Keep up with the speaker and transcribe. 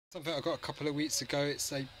Something I got a couple of weeks ago.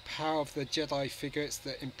 It's a Power of the Jedi figure. It's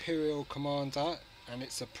the Imperial Commander, and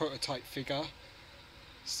it's a prototype figure.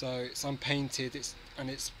 So it's unpainted. It's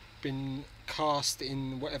been cast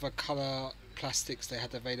in whatever colour plastics they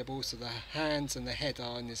had available. So the hands and the head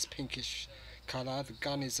are in this pinkish colour. The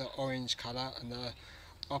gun is an orange colour, and the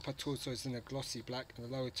upper torso is in a glossy black, and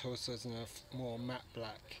the lower torso is in a more matte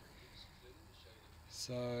black.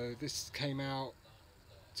 So this came out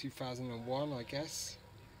 2001, I guess.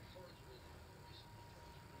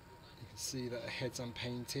 You can see that the head's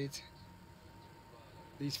unpainted.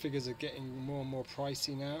 These figures are getting more and more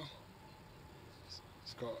pricey now.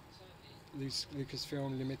 It's got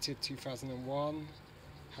Lucasfilm Limited 2001,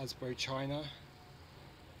 Hasbro China, and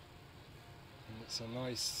it's a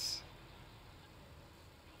nice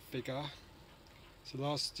figure. So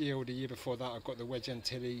last year or the year before that I got the Wedge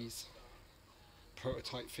Antilles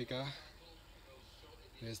prototype figure.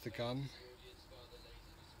 There's the gun,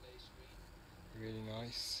 really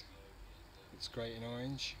nice. It's great in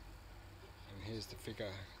orange, and here's the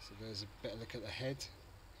figure. So there's a better look at the head.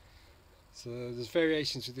 So there's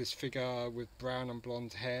variations with this figure with brown and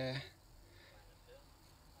blonde hair,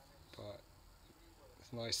 but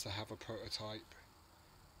it's nice to have a prototype.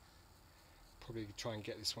 Probably try and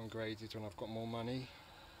get this one graded when I've got more money.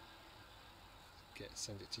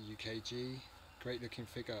 Send it to UKG. Great looking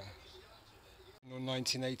figure.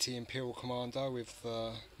 1980 Imperial Commander with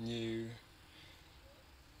the new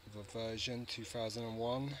version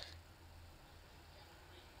 2001. So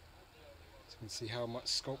you can see how much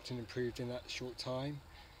sculpting improved in that short time.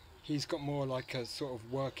 He's got more like a sort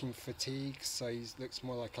of working fatigue, so he looks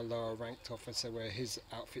more like a lower ranked officer, where his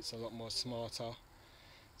outfit's a lot more smarter.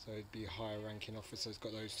 So he'd be a higher ranking officer. He's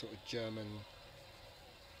got those sort of German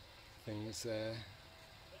things there.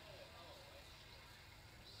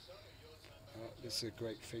 This is a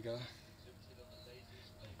great figure.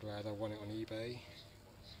 I'm glad I won it on eBay.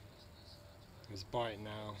 Let's buy it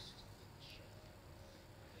now.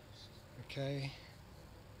 Okay.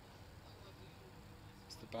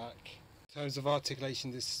 It's the back. In terms of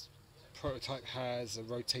articulation, this prototype has a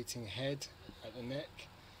rotating head at the neck,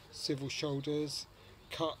 swivel shoulders,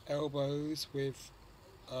 cut elbows with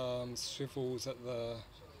swivels at the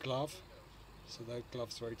glove, so those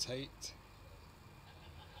gloves rotate.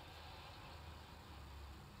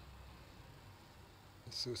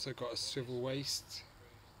 It's also got a swivel waist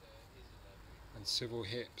and swivel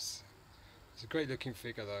hips. It's a great looking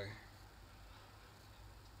figure though.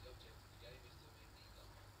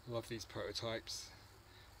 I love these prototypes.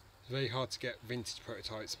 It's very hard to get vintage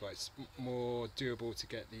prototypes, but it's more doable to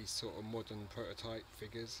get these sort of modern prototype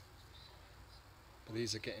figures. But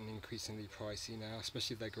these are getting increasingly pricey now,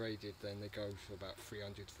 especially if they're graded. Then they go for about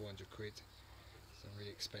 300, 400 quid. So they're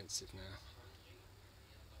really expensive now.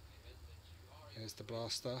 Here's the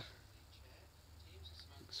blaster.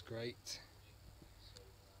 Looks great.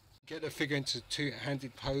 Get the figure into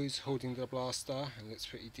two-handed pose holding the blaster, and looks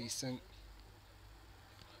pretty decent.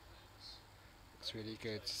 Looks really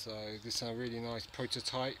good. So this is a really nice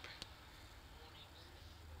prototype.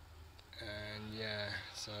 And yeah,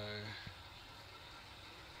 so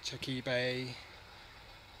check eBay.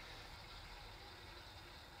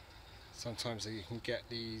 Sometimes you can get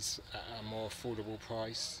these at a more affordable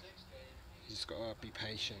price. You just got to be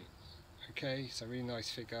patient. Okay, so really nice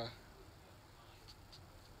figure.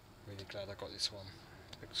 Really glad I got this one.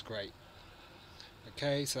 Looks great.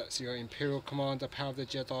 Okay, so that's your Imperial Commander, Power of the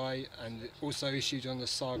Jedi, and also issued on the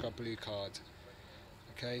Saga Blue card.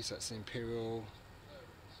 Okay, so that's the Imperial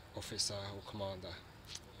Officer or Commander.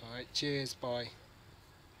 Alright, cheers, bye.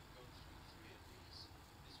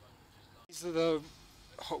 These are the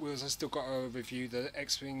Hot Wheels I still got to review, the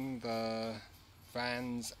X-Wing, the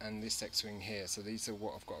Vans, and this X-Wing here. So these are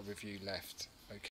what I've got to review left. Okay.